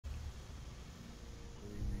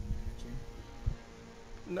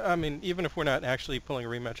No, I mean, even if we're not actually pulling a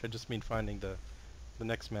rematch, I just mean finding the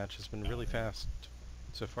next match has been really fast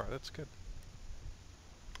so far. That's good.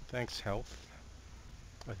 Thanks, health.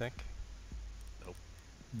 I think. Nope.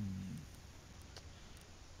 Hmm.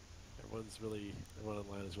 Everyone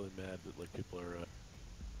online is really mad that like people are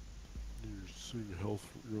you're seeing health.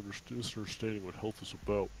 You're understanding what health is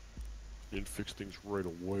about. They didn't fix things right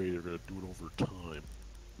away. They're gonna do it over time.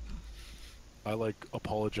 I like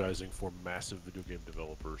apologizing for massive video game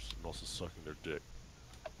developers and also sucking their dick.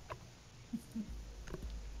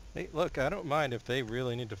 Hey, look, I don't mind if they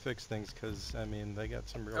really need to fix things, because, I mean, they got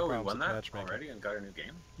some real Oh, we problems won with that matchmaking. already and got a new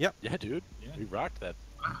game? Yep. Yeah, dude. Yeah. We rocked that.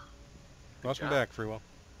 Welcome job. back, Freewell.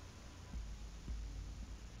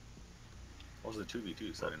 What was the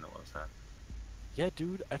 2v2, so I didn't know what was that. Yeah,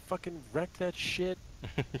 dude. I fucking wrecked that shit.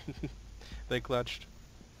 They clutched.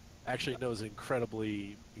 Actually, no, it was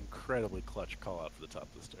incredibly clutch call out for the top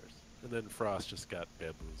of the stairs. And then Frost just got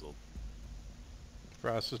bamboozled.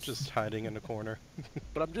 Frost was just hiding in the corner.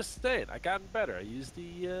 But I'm just saying, I gotten better. I used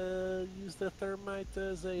the thermite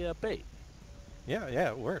as a bait. Yeah,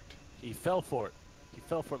 it worked. He fell for it. He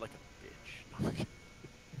fell for it like a bitch.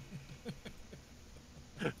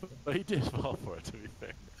 But he did fall for it, to be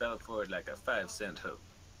fair. Fell for it like a 5-cent hook.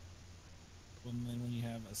 Well, and then when you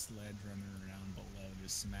have a sledge running around below,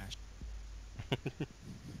 just smash.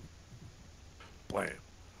 Blam.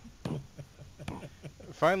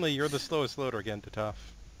 Finally, you're the slowest loader again, Tataf.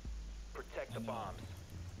 Protect the bombs.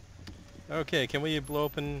 Okay, can we blow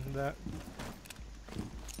open that?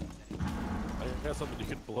 I got something you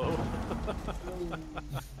can blow.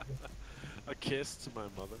 A kiss to my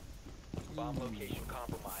mother. Bomb location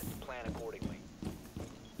compromised. Plan accordingly.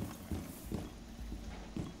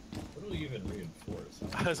 What do we even reinforce?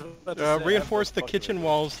 I was about to say, Reinforce I the have no kitchen fucking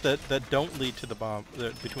walls that don't lead to the bomb,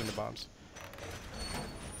 between the bombs.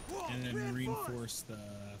 And then reinforce the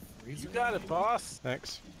idea. freezer. You got it, boss.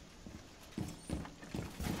 Thanks.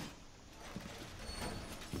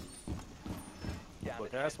 Down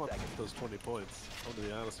Look, to I 10 just want seconds. those 20 points. I'm gonna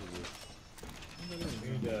be honest with you.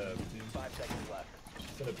 We need to 5 seconds left.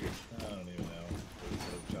 set up your. I don't even know. Maybe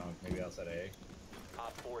set up junk. Maybe outside A.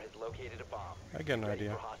 Op 4 has located a bomb. I got an Ready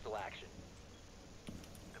idea. for hostile action.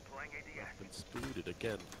 Deploying ADS. Been spooted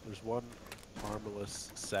again. There's one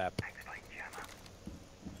harmless sap. Activating jammer.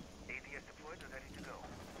 ADS deployed and ready to go.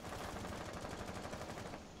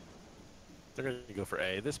 They're gonna go for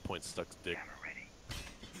A. This point sucks dick. Jammer ready.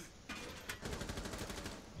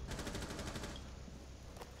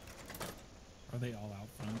 Are they all out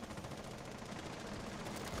front?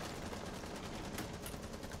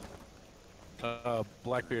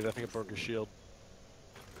 Blackbeard, I think I broke his shield.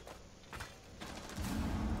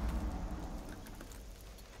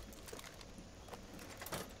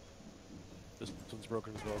 This one's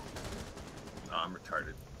broken as well. Oh, I'm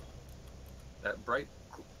retarded. That bright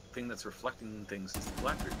thing that's reflecting things is the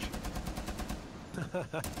Blackbeard shield.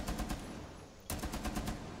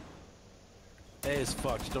 A is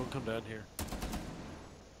fucked. Don't come down here.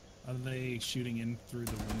 Are they shooting in through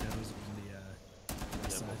the windows on the Yeah,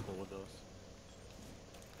 side? multiple windows.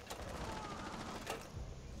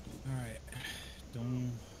 All right,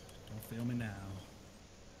 don't fail me now.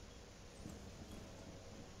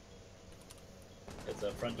 It's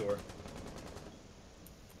the front door.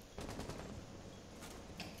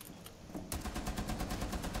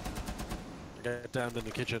 I got down in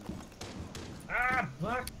the kitchen. Ah,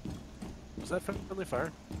 fuck! Was that friendly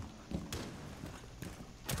fire?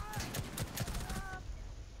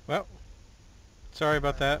 Well, sorry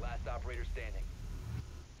about that. Last operator standing.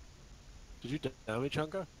 Did you down me,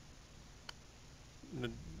 Chunka?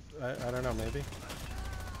 I don't know, maybe.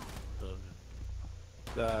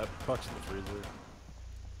 Buck's in the freezer.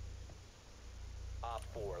 Op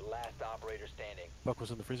 4, last operator standing. Buck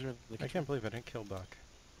was in the freezer in the I kitchen. can't believe I didn't kill Buck.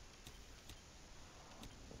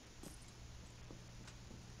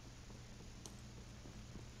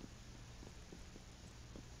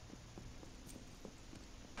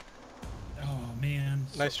 Oh man,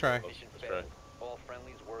 Nice try. Mission That's failed. right. All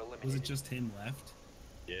friendlies were eliminated. was it just him left?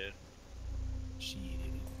 Yeah. Shit.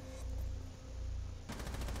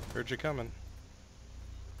 Heard you coming.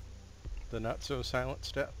 The not so silent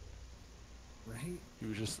step. Right? He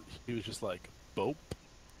was just like, bope.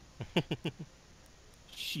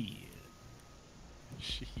 Shit.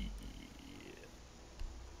 Shit.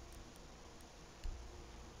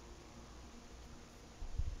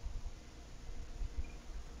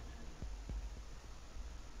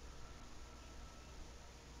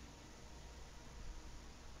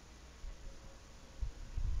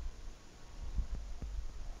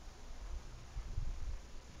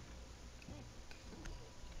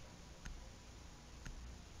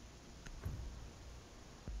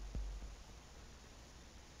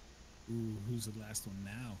 Ooh, who's the last one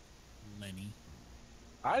now? Lenny.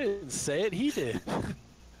 I didn't say it, he did.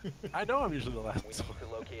 I know I'm usually the last We one. need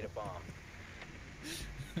to locate a bomb.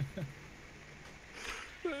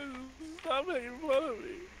 Stop making fun of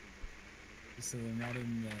me. So they're not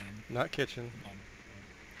in the Not kitchen.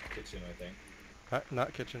 Kitchen, I think.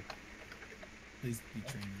 Not kitchen. Please be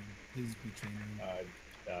training. Please be training.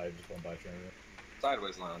 I just went by trainer.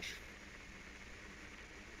 Sideways lounge.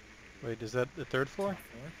 Wait, is that the third floor? Top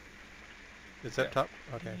floor? Is that Yeah. top?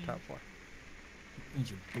 Okay, top floor.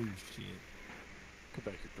 Bunch of bullshit. Come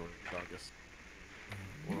back here, Dorcas.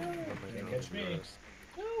 Can't catch me.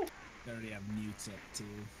 No. They already have mutes up too.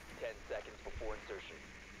 10 seconds before insertion.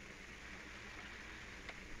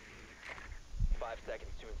 5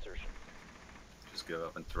 seconds to insertion. Just give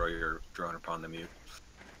up and throw your drone upon the mute.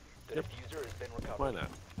 The Yep. diffuser has been recovered. Why not?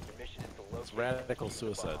 Your mission is to locate It's radical and defuse the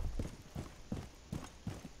suicide. bomb.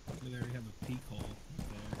 They already have a peek hole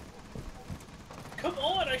there. Come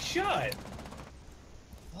on, I shot!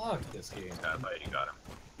 Fuck this game. I thought you got him.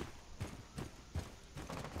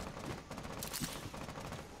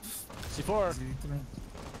 C4. Is he thrown?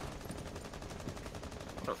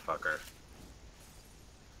 What a fucker.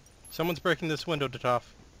 Someone's breaking this window, Tatoff.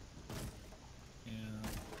 Yeah.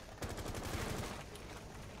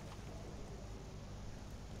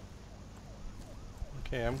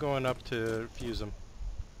 Okay, I'm going up to fuse him.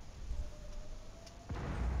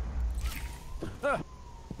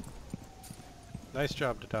 Nice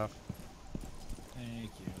job, Tatoff.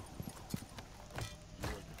 Thank you.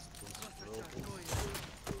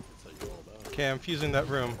 Okay, I'm fusing that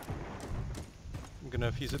room. I'm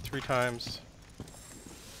gonna fuse it 3 times.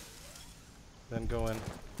 Then go in.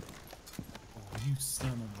 Oh, you son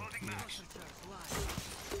of a bitch.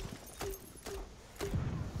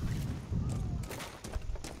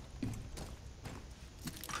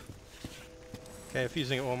 Okay,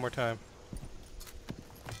 fusing it one more time.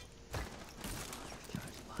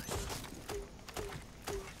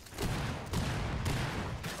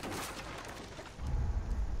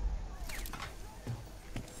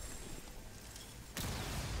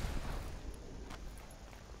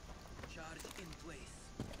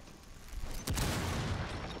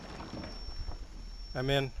 I'm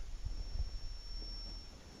in.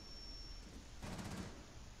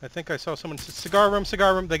 I think I saw someone. Cigar room,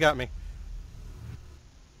 cigar room. They got me.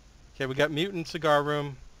 Okay, we got mutant cigar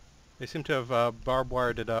room. They seem to have barbed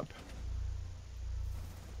wired it up.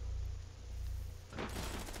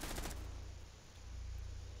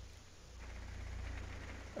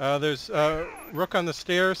 There's Rook on the Me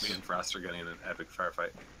stairs. and Frost are getting in an epic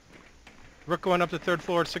firefight. Rook going up to 3rd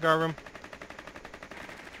floor cigar room.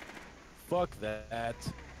 Fuck that.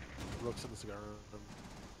 Rook's in the cigar room.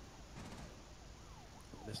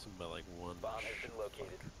 Missed him by like 1. Bomb has been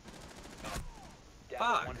located. Down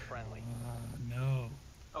Fuck. to 1 friendly. No.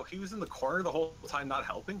 Oh, he was in the corner the whole time not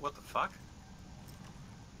helping? What the fuck?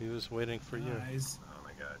 He was waiting for you. Guys, Oh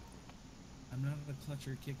my god. I'm not a clutch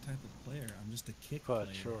or kick type of player. I'm just a kick Clutch,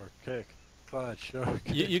 player. sure, kick. Clutch, sure,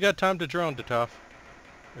 kick. You got time to drone, Tatoff,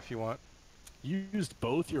 if you want. You used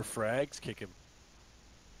both your frags, kick him.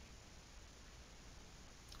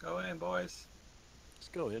 Go in, boys.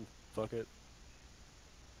 Just go in. Fuck it.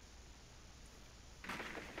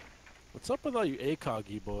 What's up with all you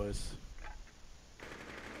ACOG boys?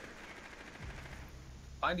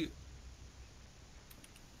 Find you.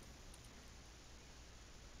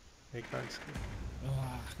 ACOG's good.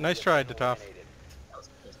 Ah, Nice try, Tatoff. Eliminated.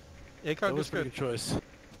 That ACOG was is a pretty good. good choice.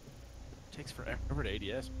 Takes forever to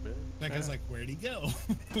ADS, man. that guy's like, where'd he go?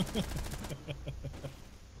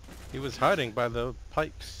 He was hiding by the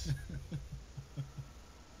pipes.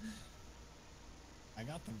 I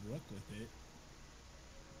got the rook with it.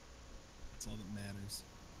 That's all that matters.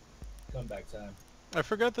 Comeback time. I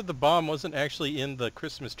forgot that the bomb wasn't actually in the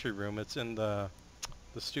Christmas tree room. It's in the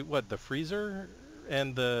the freezer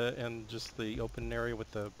and just the open area with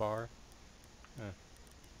the bar.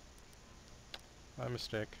 My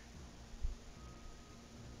mistake.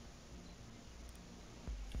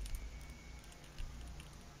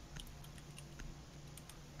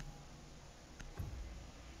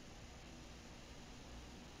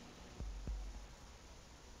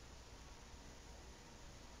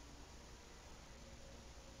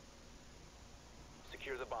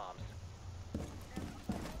 Secure the bombs.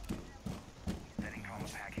 Setting combo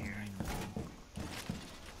pack here.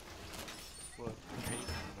 What? Paint,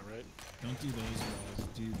 am I right? Don't do those walls.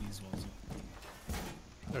 Do these walls.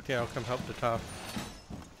 Okay, I'll come help the top.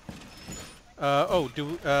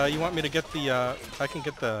 You want me to get the, I can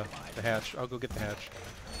get the hatch. I'll go get the hatch.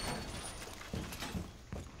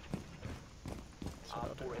 That's what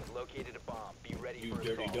I'll Op do. 4 has located a bomb. Be ready You for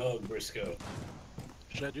dirty assault. dog, Briscoe.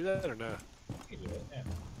 Should I do that or not? You can do it, yeah.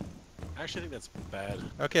 I actually think that's bad.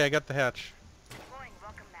 Okay, I got the hatch. Deploying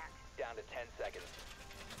welcome mat. Down to 10 seconds.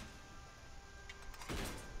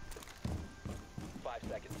 5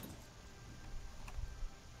 seconds.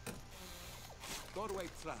 Doorway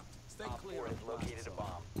trapped. Stay Op clear 4 of has located a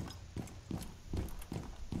blast bomb.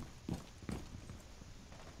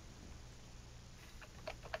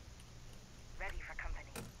 Ready for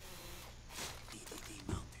company. EDD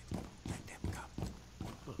mounted. Let them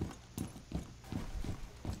come.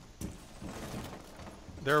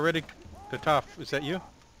 They're already... The top. Is that you?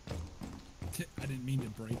 I didn't mean to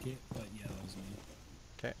break it, but yeah, that was me.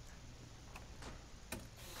 Okay.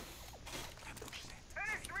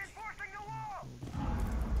 Finished reinforcing the wall!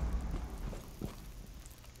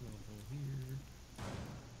 Level here.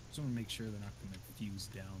 Just want to make sure they're not going to fuse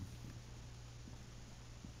down.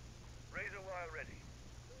 Razor wire ready.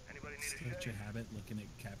 Anybody need Such a habit looking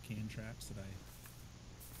at cap can traps that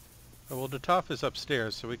I... Oh, well, the top is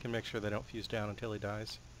upstairs, so we can make sure they don't fuse down until he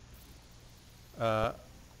dies.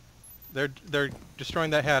 They're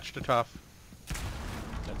destroying that hatch to top. That's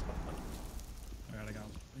fine. Alright, I got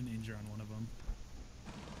an injure on one of them.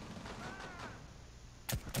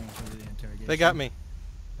 Going for the interrogation. They got me.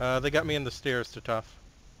 They got me in the stairs to top.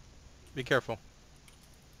 Be careful.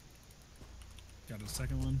 Got a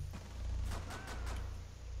second one.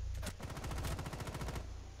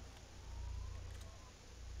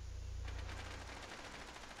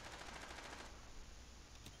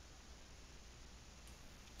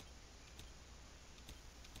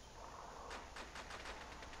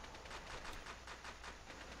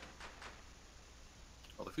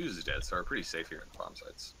 Well, the fuse is dead, so we're pretty safe here in the bomb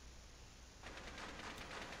sites.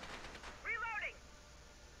 Reloading!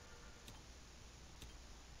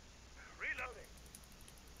 Reloading!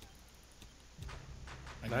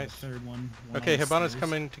 I got Nice. a third one. Okay, on the Hibana's stairs.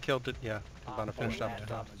 coming to kill... Yeah, Hibana finished off Yeah, the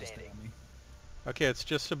top. Hibana just got me. Okay, it's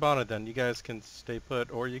just Hibana then. You guys can stay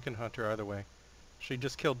put, or you can hunt her either way. She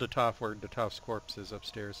just killed Datov where Datov's corpse is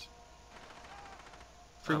upstairs.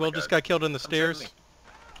 Free Oh my Will just God. got killed in the Come stairs. save me.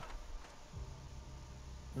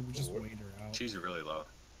 Or we just wait her out. She's really low.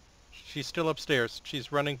 She's still upstairs.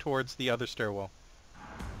 She's running towards the other stairwell.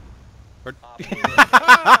 Or Op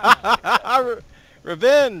 4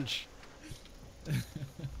 Revenge!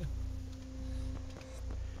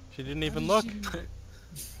 She didn't even look.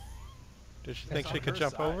 Did she think That's she on could her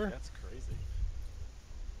jump side. over? That's crazy.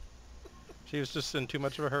 She was just in too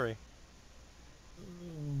much of a hurry.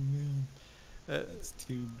 Oh man, Uh, that's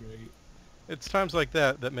too great. it's times like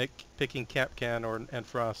that that make picking Capcan and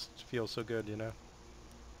Frost feel so good, you know?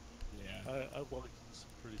 Yeah. I like some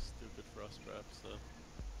pretty stupid frost traps, so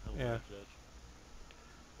I won't Yeah. judge.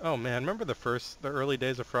 Oh man, remember the early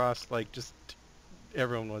days of Frost? Like, just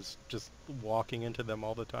everyone was just walking into them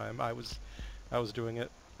all the time. I was doing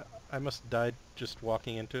it. I must have died just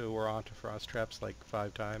walking into or onto Frost traps like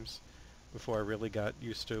 5 times before I really got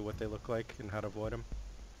used to what they look like and how to avoid them.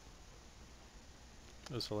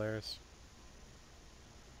 It was hilarious.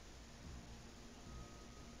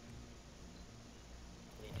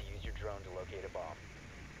 Need to use your drone to locate a bomb.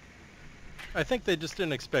 I think they just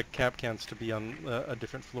didn't expect Capcans to be on a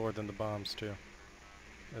different floor than the bombs too.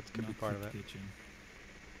 That could be Not part of the it. kitchen.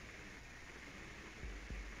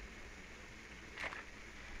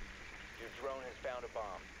 Your drone has found a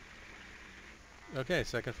bomb. Okay,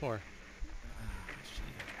 second floor. Ah, shit.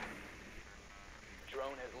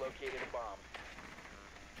 Drone has located a bomb.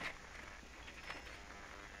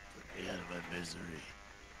 Put me out of my misery.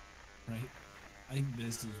 Right? I think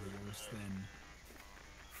this is worse than...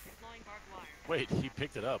 Deploying barbed wire. Wait, he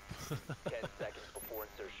picked it up. 10 seconds before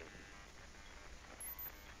insertion.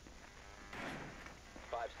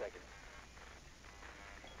 5 seconds.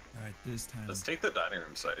 Alright, this time... Let's take the dining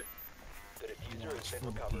room site. The diffuser watch has for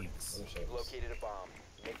been the recovered. peaks. You've located a bomb.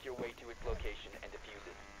 Make your way to its location and defuse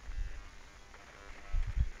it.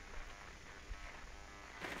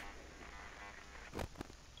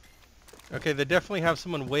 Okay, they definitely have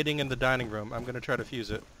someone waiting in the dining room. I'm gonna try to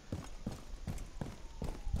fuse it.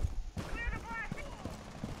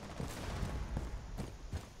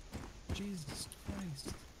 Jesus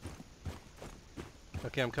Christ.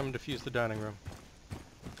 Okay, I'm coming to fuse the dining room.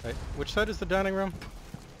 Right, which side is the dining room?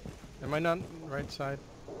 Am I not on the right side?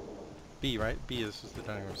 B, right? B is the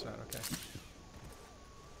dining room side, okay.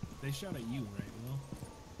 They shot at you, right,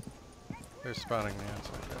 Will? They're spotting me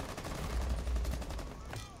outside.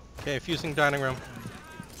 Okay, fusing dining room.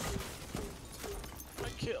 My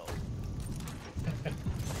kill.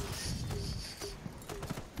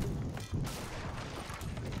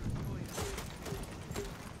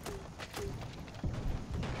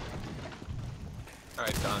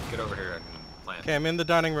 Alright, Don, get over here and plant. Okay, I'm in the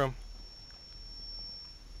dining room.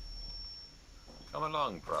 Come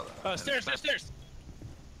along, brother. And Stairs, plant- stairs!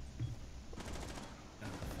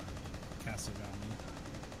 Castle got me.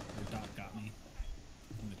 Or Doc got me.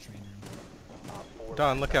 In the train room. Op 4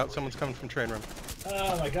 Don, look last out. Someone's operator. coming from train room.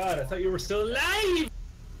 Oh my god, I thought you were still alive!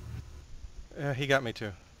 He got me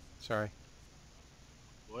too. Sorry.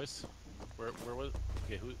 Boys? Where was...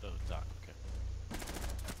 Okay, who... Oh, Doc, okay.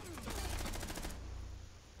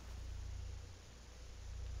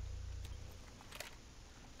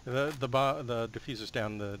 The diffuser's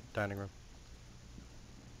down in the dining room.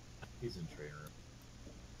 He's in train room.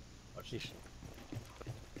 Watch this. Yeesh.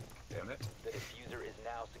 Damn it. The diffuser is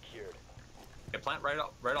now secured. Yeah, plant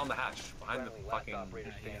right on the hatch behind Friendly the last fucking.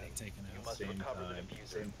 operator Yeah, he got standing. taken You out. must Same recover the time, diffuser.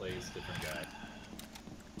 same place, different guy.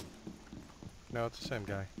 No, it's the same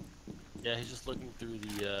guy. Yeah, he's just looking through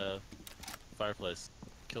the, fireplace.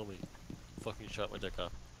 Kill me. Fucking shot my dick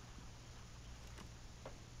off.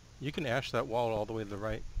 You can ash that wall all the way to the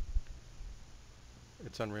right.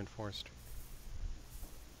 It's unreinforced.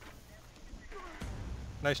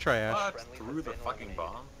 Nice try, Ash. What? Friendlies Through have the been fucking eliminated.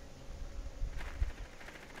 bomb?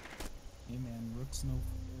 Hey man, Rook's no...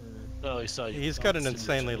 No, he saw you. He's Oh, got an as soon as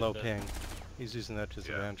you insanely moved low in. ping. He's using that to his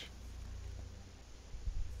Yeah. advantage.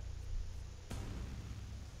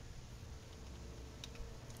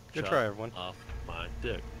 Good Chop try, everyone. Off my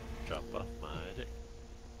dick. Chop off my dick.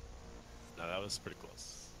 No, that was pretty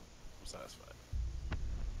close. I'm satisfied.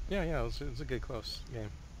 Yeah, it was a good close game.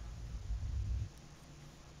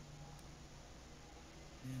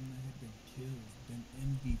 Man, I had been killed.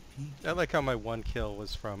 Been MVP. I like how my one kill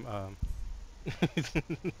was from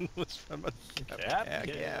was from a Cap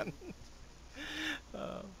again.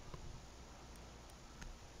 uh,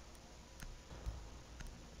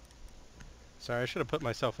 sorry, I should have put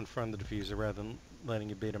myself in front of the diffuser rather than letting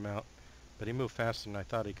you beat him out. But he moved faster than I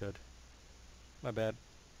thought he could. My bad.